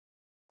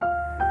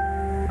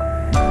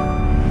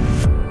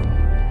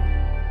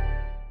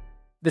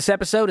This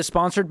episode is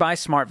sponsored by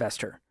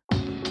SmartVestor.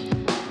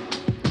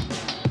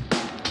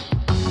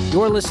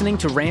 You're listening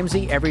to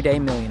Ramsey Everyday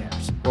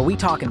Millionaires, where we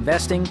talk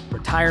investing,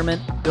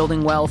 retirement,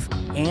 building wealth,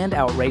 and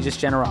outrageous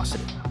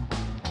generosity.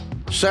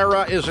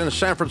 Sarah is in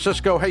San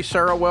Francisco. Hey,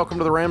 Sarah, welcome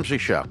to the Ramsey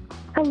Show.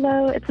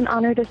 Hello, it's an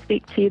honor to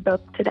speak to you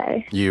both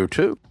today. You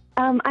too.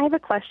 I have a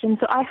question.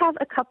 So I have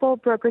a couple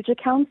brokerage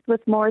accounts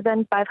with more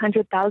than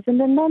 $500,000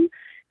 in them,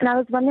 and I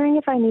was wondering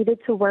if I needed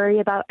to worry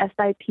about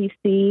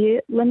SIPC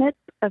limits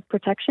of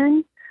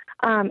protection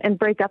and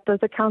break up those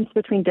accounts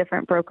between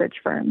different brokerage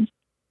firms.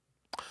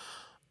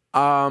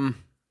 The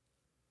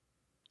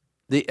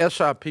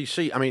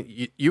SIPC, I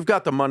mean, you've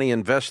got the money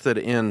invested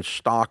in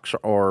stocks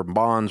or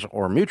bonds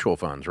or mutual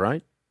funds,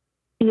 right?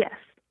 Yes.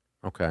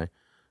 Okay.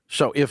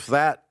 So if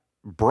that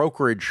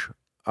brokerage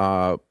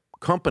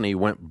company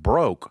went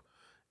broke,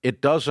 you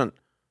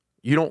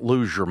don't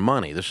lose your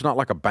money. This is not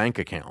like a bank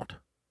account.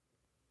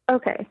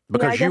 Okay.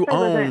 Because yeah, you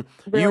own,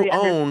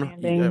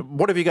 understanding.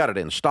 what have you got it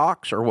in?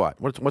 Stocks or what?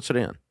 What's it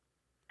in?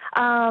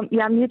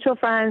 Mutual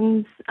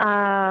funds,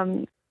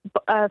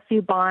 a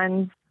few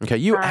bonds. Okay,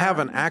 you have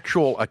an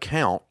actual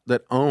account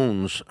that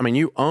owns,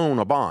 you own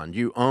a bond.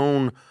 You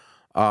own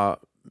a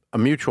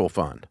mutual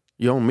fund.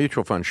 You own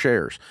mutual fund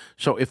shares.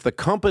 So if the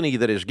company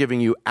that is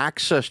giving you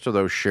access to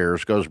those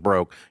shares goes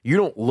broke, you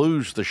don't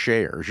lose the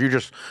shares. You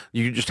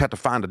just have to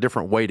find a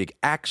different way to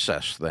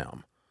access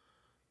them.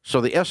 So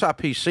the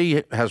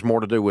SIPC has more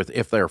to do with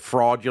if they're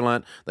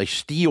fraudulent, they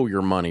steal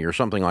your money or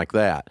something like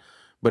that.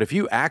 But if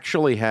you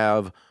actually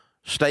have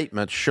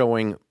statements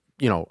showing,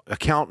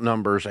 account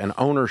numbers and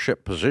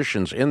ownership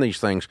positions in these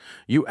things,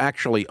 you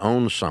actually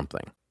own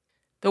something.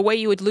 The way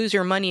you would lose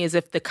your money is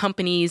if the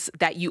companies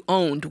that you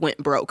owned went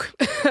broke,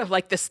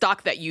 like the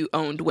stock that you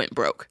owned went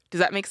broke. Does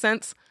that make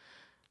sense?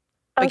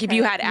 Like if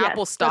you had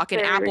Apple stock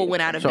and Apple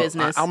went out of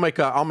business. I'll make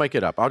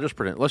it up. I'll just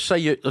pretend. Let's say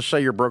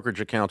your brokerage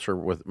accounts are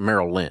with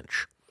Merrill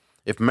Lynch.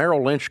 If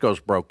Merrill Lynch goes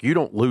broke, you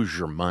don't lose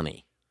your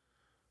money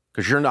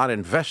because you're not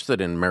invested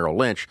in Merrill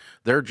Lynch.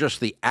 They're just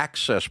the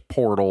access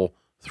portal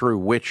through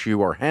which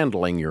you are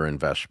handling your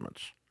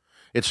investments.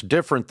 It's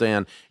different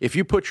than if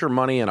you put your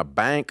money in a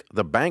bank,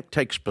 the bank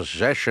takes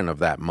possession of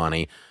that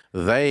money.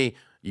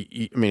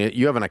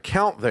 You have an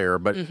account there,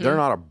 but they're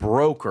not a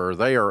broker.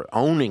 They are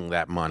owning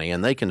that money,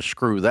 and they can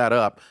screw that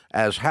up,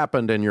 as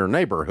happened in your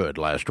neighborhood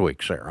last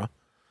week, Sarah.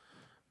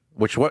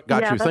 Which what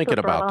got you thinking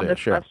about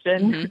this? Yeah,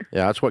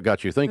 that's what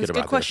got you thinking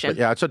about this. But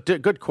yeah, it's a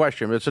good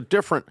question. It's a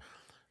different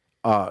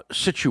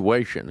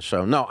situation.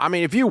 So, no,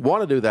 if you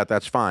want to do that,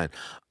 that's fine.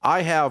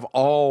 I have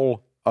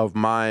all of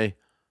my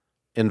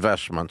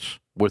investments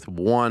with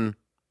one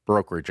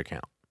brokerage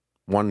account,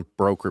 one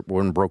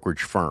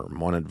brokerage firm,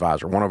 one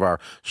advisor, one of our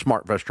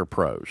SmartVestor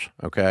pros,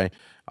 okay?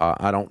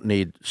 I don't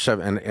need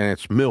seven, and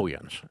it's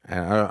millions,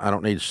 and I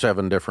don't need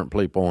 7 different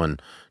people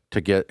to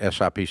get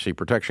SIPC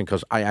protection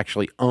because I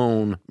actually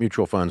own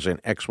mutual funds in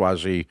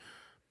XYZ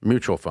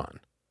Mutual Fund,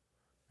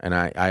 and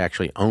I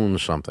actually own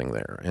something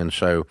there. And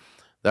so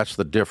that's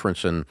the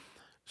difference. And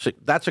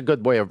that's a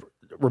good way of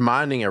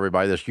reminding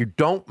everybody this. You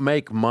don't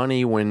make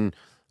money when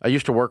 – I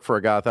used to work for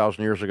a guy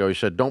 1,000 years ago. He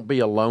said, don't be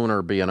a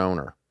loaner, be an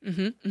owner.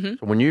 So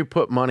when you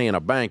put money in a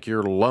bank,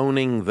 you're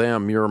loaning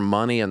them your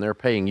money, and they're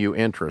paying you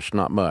interest,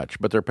 not much,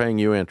 but they're paying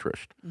you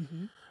interest.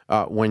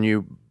 When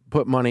you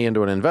put money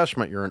into an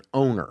investment, you're an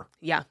owner.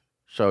 Yeah.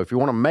 So if you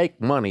want to make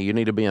money, you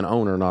need to be an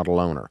owner, not a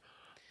loaner.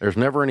 There's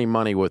never any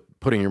money with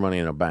putting your money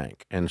in a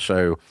bank. And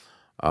so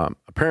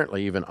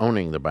apparently even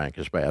owning the bank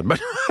is bad.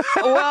 But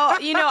well,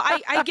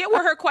 I get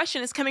where her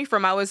question is coming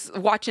from. I was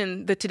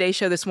watching the Today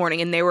Show this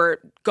morning, and they were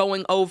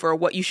going over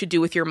what you should do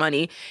with your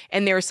money.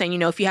 And they were saying,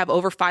 if you have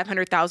over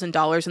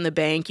 $500,000 in the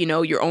bank,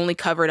 you're only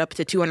covered up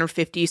to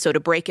 $250,000. So to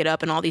break it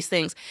up and all these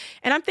things.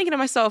 And I'm thinking to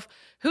myself,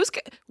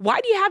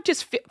 why do you have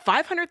just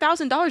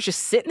 $500,000 just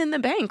sitting in the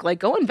bank? Like,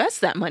 go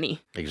invest that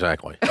money.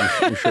 Exactly.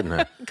 You shouldn't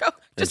have.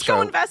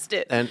 Go invest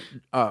it. And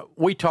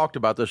we talked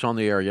about this on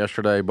the air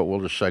yesterday, but we'll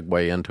just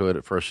segue into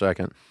it for a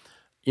second.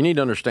 You need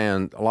to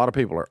understand, a lot of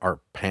people are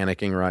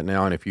panicking right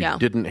now. And if you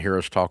didn't hear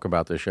us talk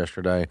about this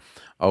yesterday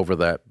over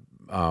that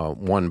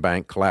one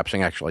bank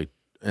collapsing, actually,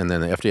 and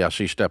then the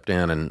FDIC stepped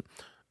in and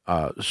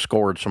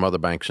scored some other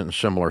banks in a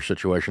similar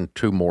situation,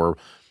 2 more,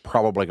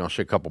 probably going to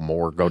see a couple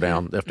more go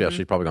down. The FDIC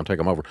is probably going to take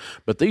them over.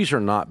 But these are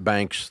not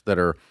banks that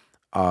are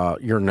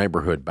your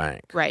neighborhood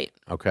bank. Right.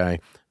 Okay.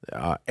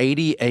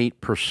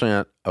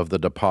 88% of the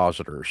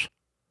depositors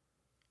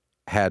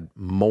had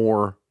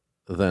more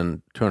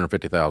than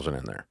 $250,000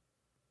 in there.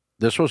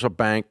 This was a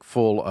bank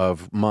full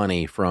of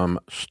money from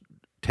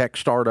tech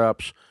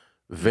startups,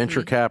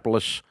 venture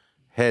capitalists,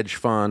 hedge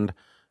fund,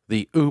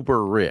 the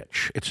uber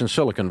rich. It's in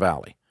Silicon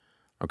Valley.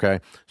 Okay.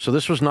 So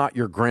this was not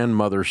your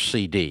grandmother's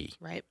CD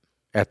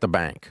at the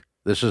bank.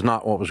 This is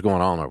not what was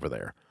going on over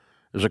there.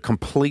 It was a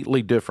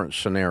completely different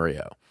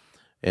scenario.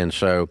 And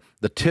so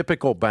the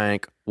typical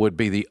bank would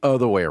be the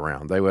other way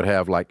around. They would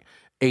have like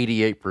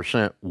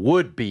 88%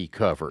 would be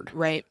covered.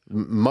 Right.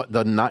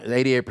 The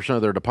 88%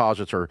 of their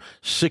deposits are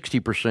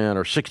 60%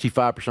 or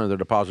 65% of their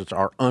deposits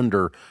are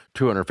under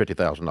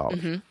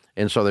 $250,000.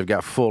 And so they've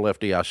got full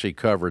FDIC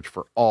coverage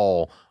for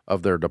all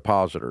of their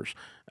depositors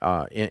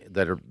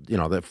that are,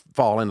 that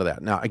fall into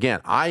that. Now, again,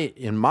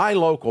 in my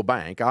local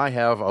bank, I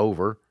have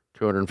over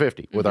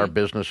 250 with our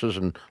businesses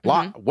and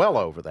well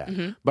over that.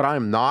 But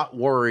I'm not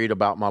worried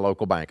about my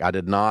local bank. I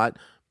did not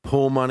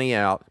pull money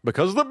out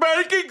because the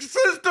banking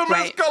system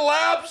is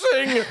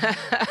collapsing.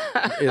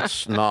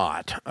 It's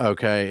not,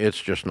 okay?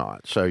 It's just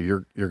not. So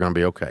you're going to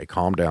be okay.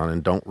 Calm down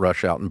and don't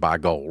rush out and buy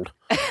gold.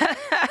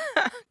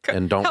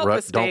 And don't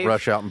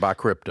rush out and buy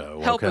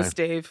crypto. Help us,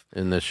 Dave.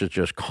 And this is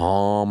just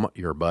calm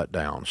your butt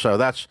down. So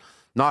that's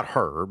not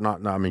her.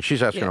 I mean,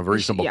 she's asking a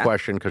reasonable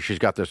question because she's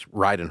got this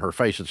right in her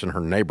face. It's in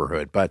her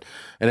neighborhood,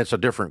 and it's a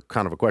different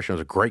kind of a question.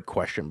 It's a great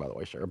question, by the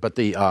way, Sarah. But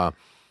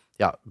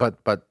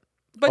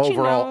but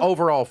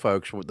overall,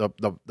 folks,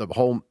 the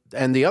whole,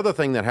 and the other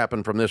thing that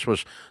happened from this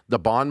was the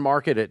bond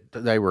market.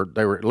 They were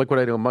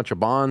liquidating a bunch of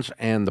bonds,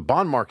 and the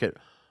bond market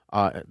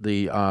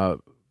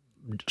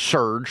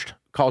surged,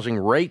 causing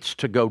rates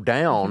to go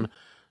down.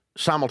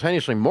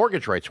 Simultaneously,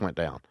 mortgage rates went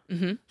down.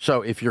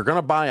 So if you're going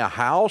to buy a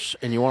house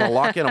and you want to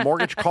lock in a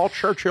mortgage, call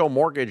Churchill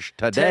Mortgage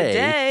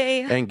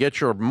today and get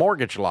your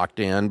mortgage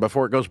locked in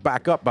before it goes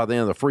back up by the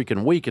end of the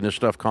freaking week and this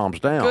stuff calms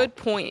down. Good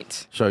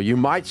point. So you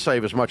might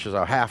save as much as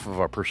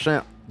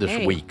 0.5%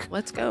 this week.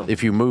 Let's go.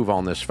 If you move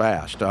on this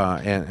fast.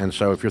 And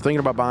so if you're thinking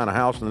about buying a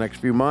house in the next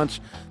few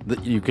months,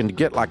 you can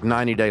get like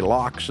 90-day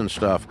locks and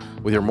stuff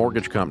with your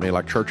mortgage company,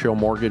 like Churchill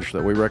Mortgage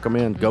that we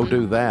recommend. Go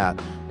do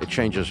that. It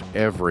changes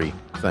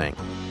everything.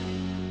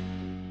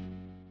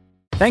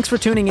 Thanks for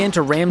tuning in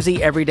to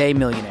Ramsey Everyday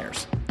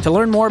Millionaires. To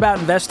learn more about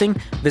investing,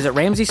 visit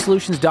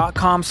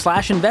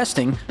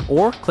RamseySolutions.com/investing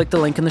or click the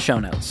link in the show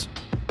notes.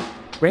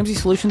 Ramsey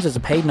Solutions is a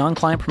paid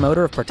non-client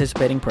promoter of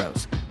participating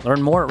pros.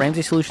 Learn more at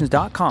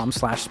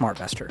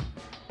RamseySolutions.com/SmartVestor.